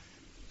part,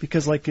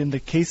 because like in the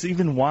case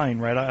even wine,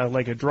 right? I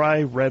like a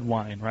dry red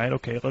wine, right?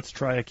 Okay, let's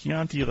try a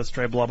Chianti, let's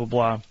try blah, blah,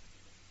 blah.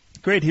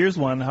 Great, here's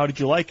one. How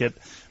did you like it?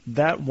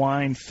 That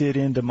wine fit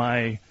into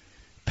my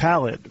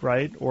palate,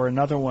 right? Or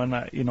another one,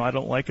 I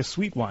don't like a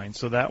sweet wine,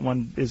 so that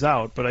one is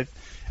out. But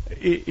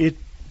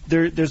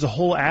there's a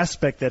whole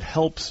aspect that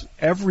helps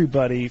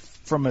everybody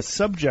from a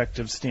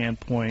subjective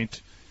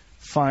standpoint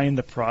find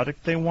the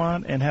product they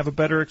want and have a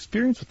better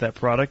experience with that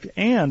product.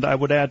 And I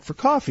would add for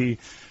coffee,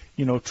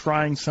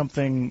 trying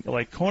something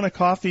like Kona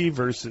coffee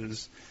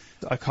versus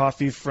a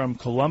coffee from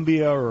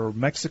Colombia or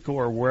Mexico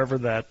or wherever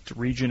that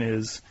region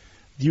is.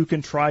 You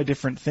can try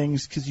different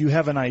things because you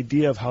have an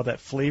idea of how that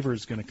flavor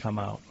is going to come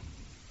out.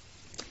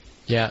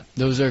 Yeah,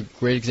 those are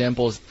great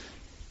examples.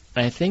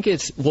 And I think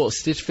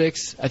Stitch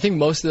Fix, I think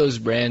most of those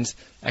brands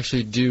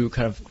actually do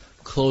kind of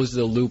close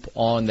the loop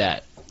on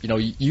that.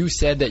 You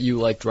said that you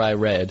like dry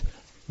red.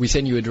 We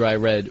sent you a dry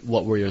red.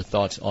 What were your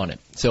thoughts on it?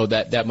 So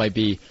that might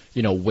be,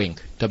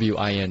 Wink,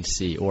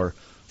 W-I-N-C, or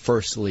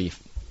First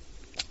Leaf.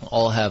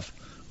 All have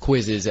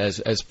quizzes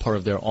as part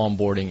of their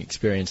onboarding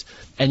experience.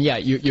 And yeah,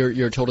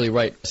 you're totally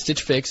right.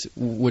 Stitch Fix,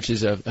 which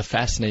is a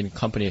fascinating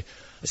company,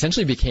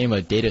 essentially became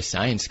a data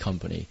science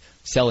company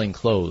selling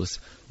clothes.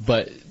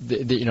 But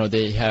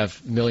they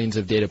have millions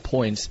of data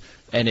points,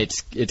 and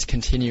it's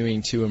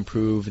continuing to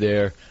improve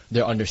their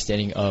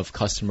understanding of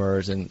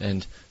customers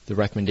and the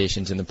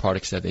recommendations and the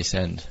products that they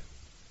send.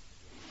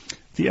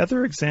 The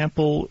other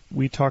example,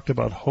 we talked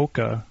about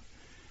Hoka,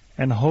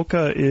 and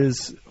Hoka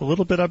is a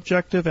little bit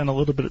objective and a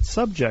little bit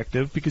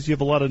subjective because you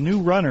have a lot of new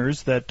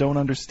runners that don't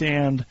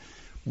understand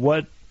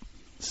what,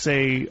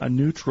 say, a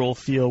neutral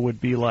feel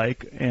would be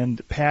like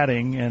and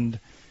padding, and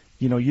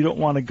you don't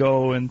want to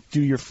go and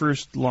do your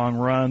first long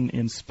run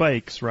in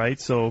spikes, right?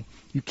 So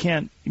you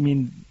can't,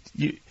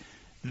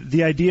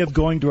 the idea of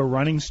going to a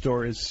running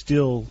store is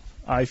still,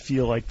 I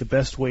feel like, the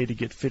best way to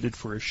get fitted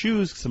for a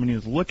shoes. Somebody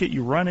will look at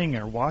you running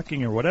or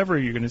walking or whatever.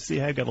 You're going to see,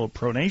 hey, I've got a little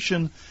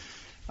pronation.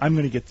 I'm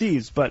going to get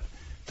these. But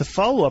the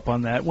follow-up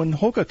on that, when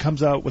Hoka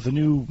comes out with a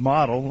new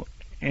model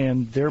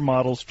and their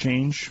models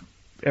change,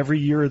 every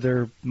year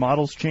their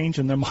models change,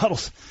 and their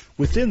models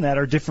within that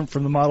are different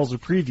from the models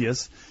of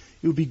previous,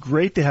 it would be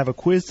great to have a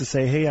quiz to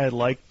say, hey, I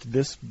liked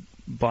this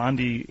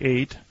Bondi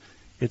 8.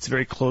 It's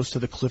very close to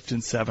the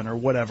Clifton 7 or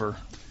whatever.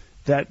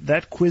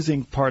 That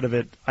quizzing part of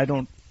it, I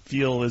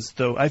feel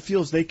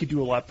as they could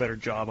do a lot better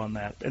job on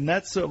that. And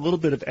that's a little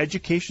bit of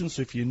education.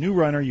 So if you're a new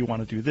runner, you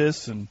want to do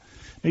this, and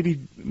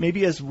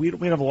maybe as we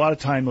don't have a lot of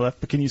time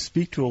left, but can you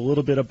speak to a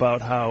little bit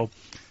about how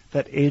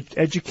that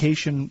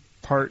education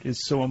part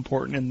is so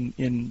important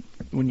in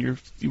when you're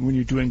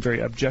doing very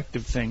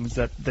objective things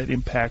that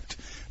impact,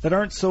 that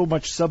aren't so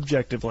much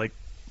subjective like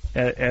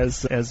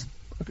as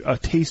a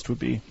taste would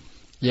be?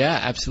 Yeah,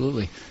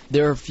 absolutely.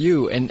 There are a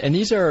few, and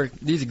these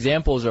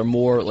examples are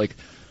more like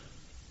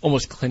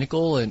almost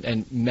clinical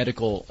and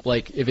medical.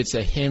 Like if it's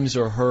a Hims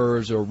or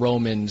Hers or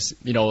Romans,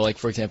 like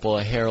for example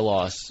a hair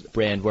loss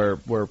brand where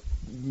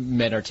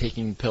men are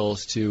taking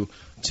pills to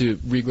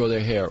regrow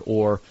their hair,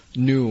 or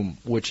Noom,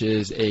 which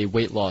is a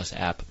weight loss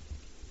app.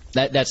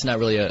 That's not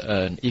really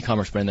an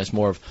e-commerce brand. That's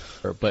more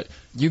of, but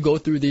you go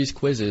through these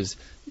quizzes,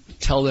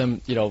 tell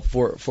them,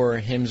 for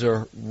Hims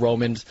or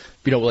Romans,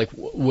 like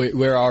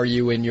where are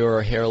you in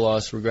your hair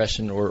loss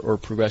regression or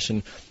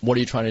progression? What are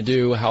you trying to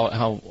do?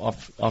 How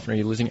often are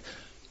you losing it?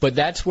 But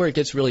that's where it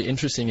gets really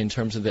interesting in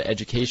terms of the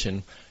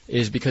education,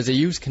 is because they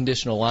use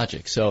conditional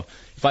logic. So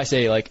if I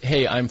say like,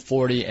 hey, I'm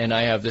 40 and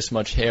I have this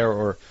much hair,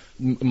 or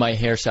my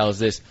hairstyle is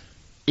this,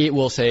 it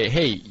will say,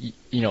 hey,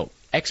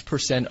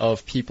 X%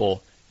 of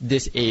people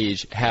this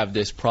age have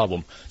this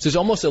problem. So it's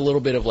almost a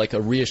little bit of like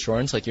a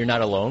reassurance, like you're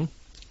not alone,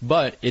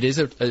 but it is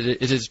a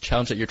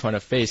challenge that you're trying to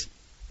face,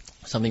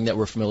 something that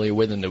we're familiar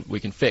with and that we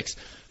can fix.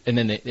 And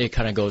then it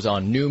kind of goes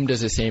on. Noom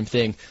does the same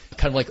thing,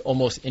 kind of like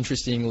almost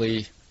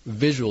interestingly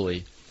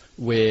visually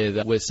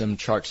with some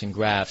charts and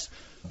graphs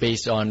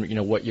based on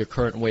what your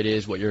current weight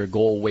is, what your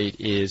goal weight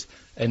is,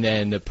 and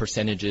then the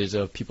percentages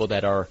of people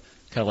that are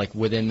kind of like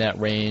within that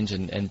range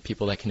and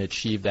people that can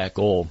achieve that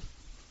goal.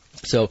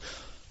 So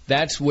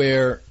that's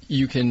where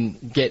you can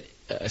get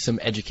some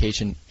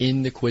education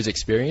in the quiz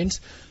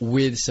experience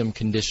with some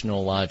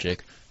conditional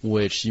logic,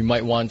 which you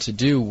might want to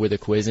do with a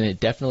quiz, and it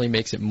definitely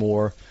makes it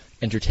more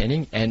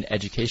entertaining and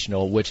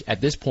educational, which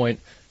at this point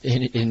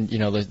in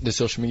the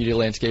social media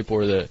landscape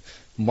or the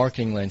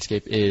marketing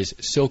landscape is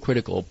so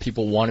critical.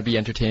 People want to be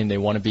entertained, they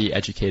want to be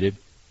educated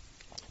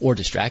or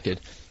distracted.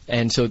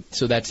 And so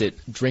that's it.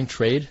 Drink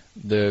Trade,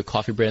 the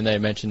coffee brand that I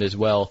mentioned as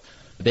well,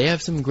 they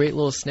have some great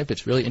little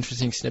snippets, really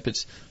interesting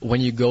snippets.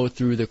 When you go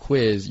through the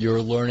quiz,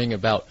 you're learning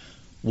about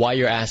why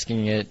you're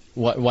asking it,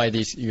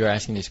 you're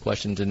asking these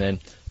questions, and then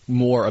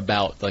more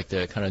about like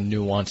the kind of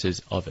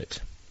nuances of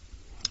it.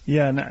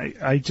 Yeah, and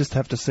I just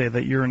have to say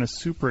that you're in a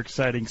super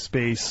exciting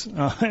space,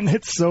 and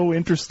it's so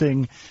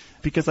interesting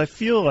because I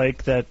feel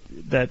like that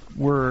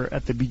we're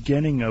at the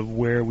beginning of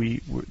where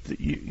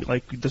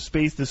like the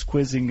space, this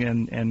quizzing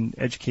and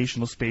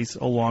educational space,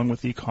 along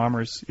with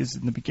e-commerce, is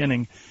in the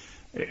beginning.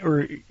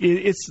 Or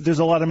there's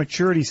a lot of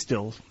maturity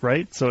still,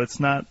 right? So it's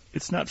not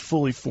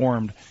fully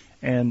formed.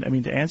 And I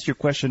mean, to answer your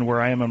question,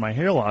 where I am on my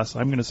hair loss,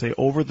 I'm going to say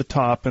over the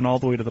top and all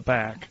the way to the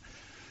back.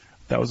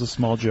 That was a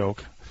small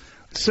joke.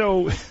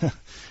 So,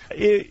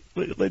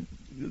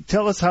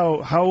 tell us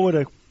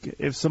how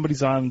if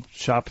somebody's on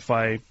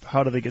Shopify,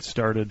 how do they get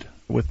started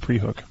with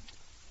Pre-Hook?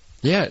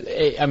 Yeah,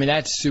 I mean,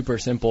 that's super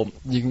simple.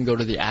 You can go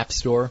to the App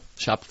Store,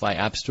 Shopify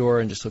App Store,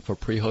 and just look for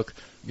Pre-Hook,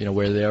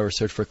 where they are,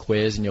 search for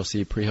quiz, and you'll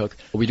see Pre-Hook.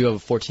 We do have a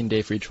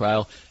 14-day free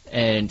trial,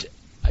 and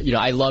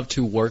I love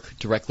to work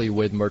directly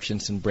with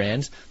merchants and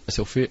brands,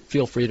 so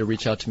feel free to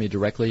reach out to me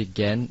directly.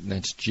 Again,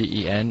 that's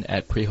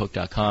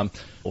GEN@prehook.com,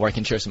 or I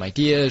can share some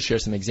ideas, share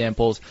some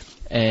examples,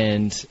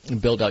 and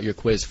build out your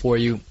quiz for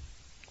you.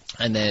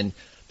 And then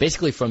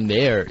basically from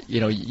there,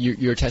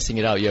 you're testing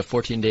it out. You have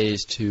 14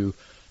 days to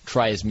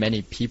try as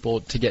many people,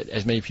 to get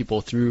as many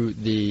people through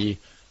the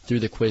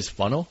quiz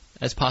funnel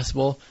as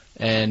possible.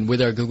 And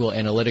with our Google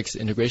Analytics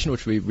integration,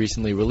 which we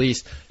recently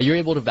released, you're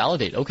able to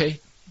validate,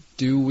 okay,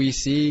 do we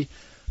see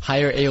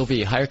higher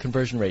AOV, higher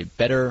conversion rate,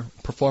 better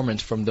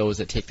performance from those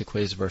that take the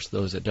quiz versus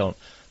those that don't.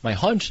 My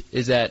hunch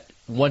is that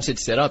once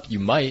it's set up, you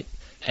might,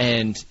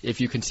 and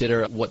if you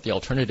consider what the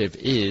alternative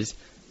is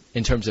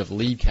in terms of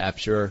lead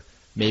capture,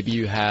 maybe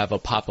you have a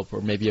pop-up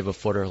or maybe you have a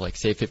footer like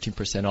say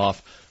 15%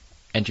 off,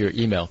 enter your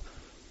email.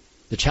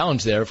 The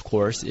challenge there, of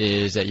course,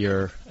 is that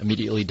you're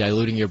immediately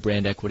diluting your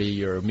brand equity,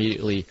 you're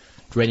immediately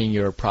draining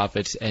your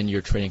profits, and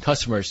you're training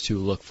customers to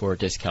look for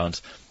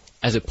discounts,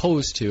 as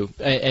opposed to,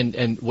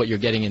 and what you're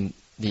getting in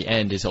the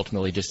end is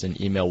ultimately just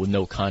an email with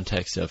no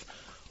context of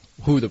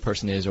who the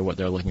person is or what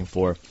they're looking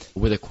for.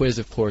 With a quiz,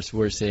 of course,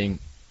 we're seeing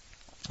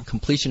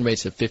completion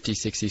rates of 50,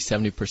 60,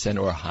 70%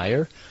 or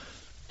higher,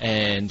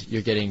 and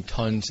you're getting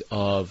tons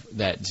of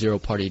that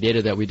zero-party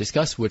data that we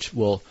discussed, which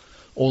will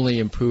only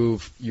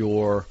improve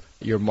your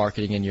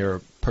marketing and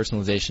your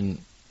personalization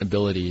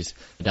abilities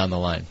down the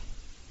line.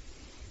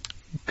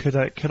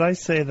 Could I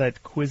say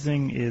that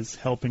quizzing is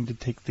helping to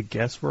take the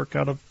guesswork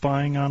out of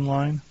buying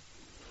online?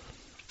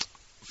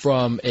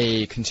 From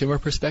a consumer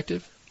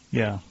perspective?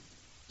 Yeah.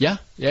 Yeah.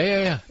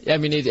 I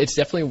mean, it's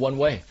definitely one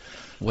way.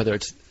 Whether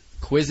it's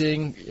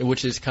quizzing,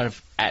 which is kind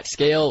of at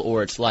scale,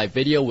 or it's live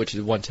video, which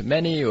is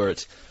one-to-many, or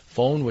it's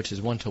phone, which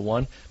is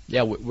one-to-one.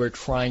 Yeah, we're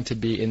trying to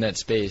be in that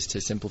space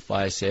to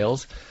simplify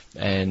sales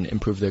and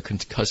improve the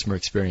customer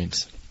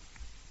experience.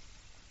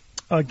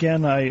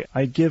 Again,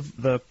 I give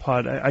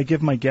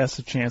my guests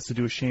a chance to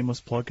do a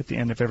shameless plug at the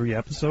end of every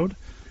episode.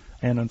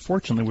 And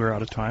unfortunately, we're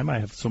out of time. I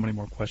have so many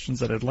more questions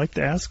that I'd like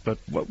to ask, but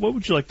what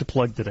would you like to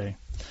plug today?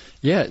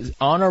 Yeah,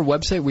 on our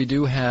website, we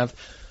do have,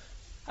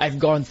 I've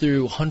gone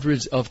through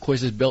hundreds of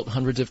quizzes, built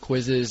hundreds of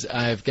quizzes.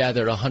 I've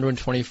gathered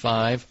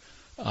 125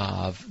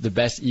 of the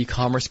best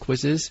e-commerce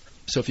quizzes.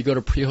 So if you go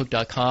to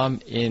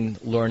prehook.com in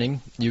learning,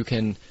 you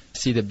can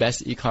see the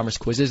best e-commerce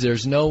quizzes.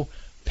 There's no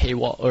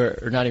paywall,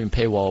 or not even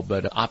paywall,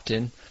 but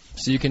opt-in.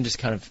 So you can just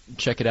kind of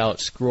check it out,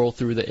 scroll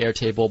through the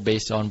Airtable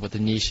based on what the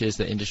niche is,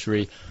 the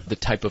industry, the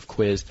type of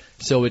quiz.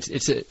 So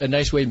it's a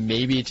nice way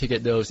maybe to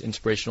get those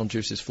inspirational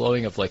juices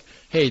flowing of like,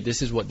 hey,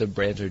 this is what the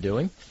brands are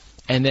doing.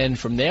 And then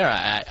from there,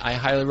 I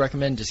highly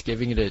recommend just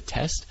giving it a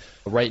test.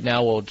 Right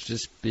now will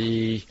just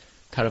be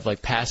kind of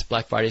like past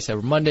Black Friday,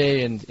 Cyber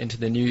Monday, and into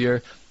the new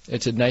year.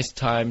 It's a nice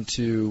time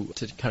to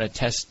kind of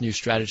test new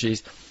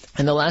strategies.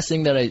 And the last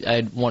thing that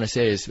I want to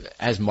say is,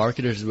 as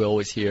marketers, we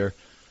always hear,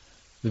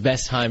 the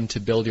best time to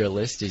build your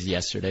list is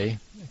yesterday,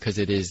 because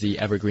it is the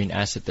evergreen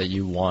asset that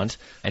you want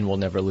and will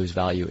never lose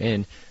value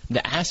in.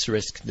 The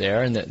asterisk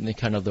there, and the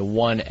kind of the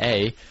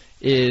 1A,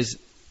 is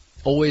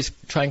always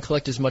try and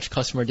collect as much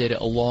customer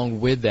data along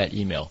with that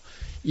email.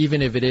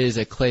 Even if it is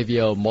a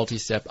Klaviyo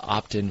multi-step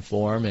opt-in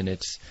form and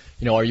it's,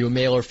 are you a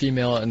male or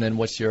female, and then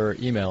what's your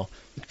email?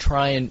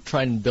 Try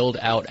and build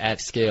out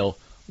at scale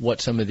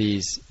what some of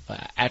these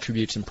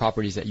attributes and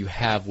properties that you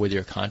have with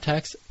your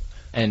contacts,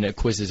 and a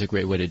quiz is a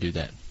great way to do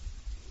that.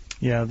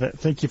 Yeah,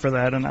 thank you for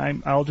that.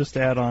 And I'll just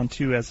add on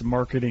too, as a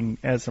marketing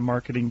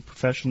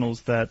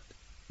professionals, that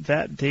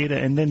data,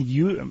 and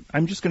then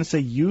I'm just going to say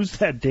use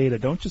that data.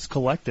 Don't just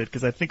collect it,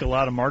 because I think a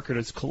lot of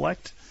marketers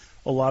collect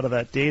a lot of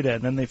that data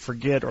and then they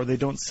forget, or they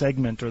don't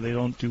segment, or they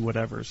don't do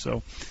whatever.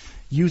 So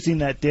using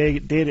that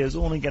data is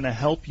only going to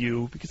help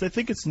you, because I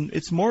think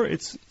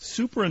it's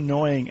super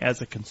annoying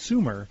as a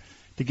consumer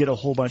to get a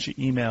whole bunch of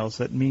emails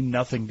that mean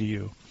nothing to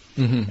you.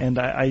 Mm-hmm. And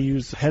I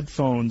use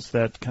headphones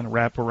that kind of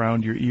wrap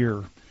around your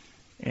ear,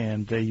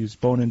 and they use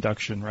bone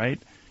induction, right?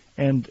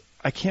 And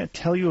I can't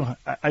tell you,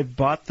 I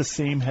bought the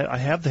same, I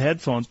have the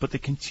headphones, but they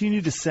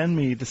continue to send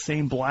me the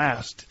same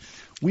blast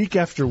week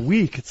after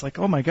week. It's like,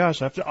 oh my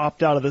gosh, I have to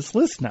opt out of this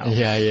list now.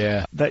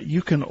 Yeah. That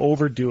you can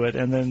overdo it,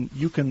 and then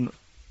you can,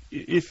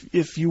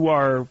 if you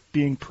are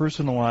being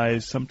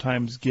personalized,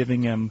 sometimes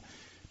giving them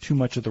too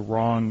much of the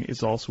wrong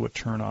is also a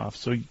turnoff.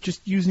 So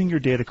just using your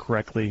data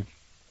correctly,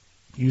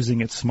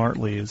 using it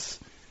smartly as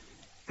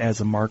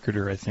a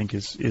marketer, I think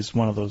is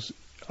one of those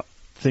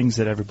things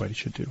that everybody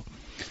should do.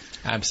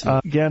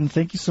 Absolutely. Again,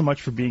 thank you so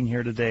much for being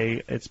here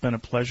today. It's been a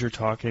pleasure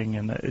talking,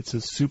 and it's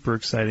a super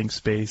exciting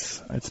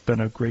space. It's been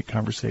a great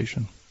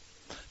conversation.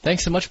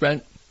 Thanks so much,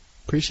 Brent.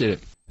 Appreciate it.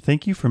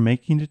 Thank you for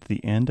making it to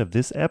the end of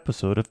this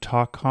episode of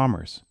Talk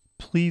Commerce.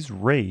 Please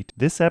rate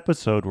this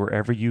episode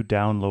wherever you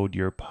download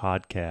your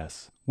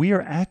podcasts. We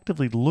are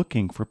actively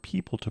looking for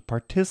people to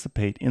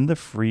participate in the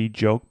Free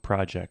Joke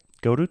Project.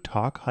 Go to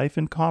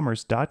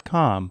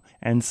talk-commerce.com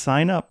and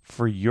sign up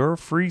for your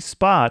free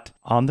spot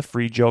on the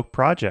Free Joke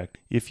Project.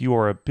 If you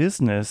are a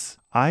business,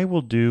 I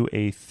will do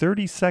a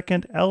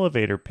 30-second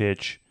elevator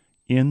pitch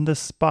in the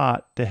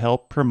spot to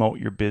help promote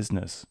your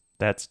business.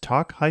 That's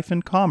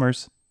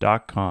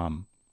talk-commerce.com.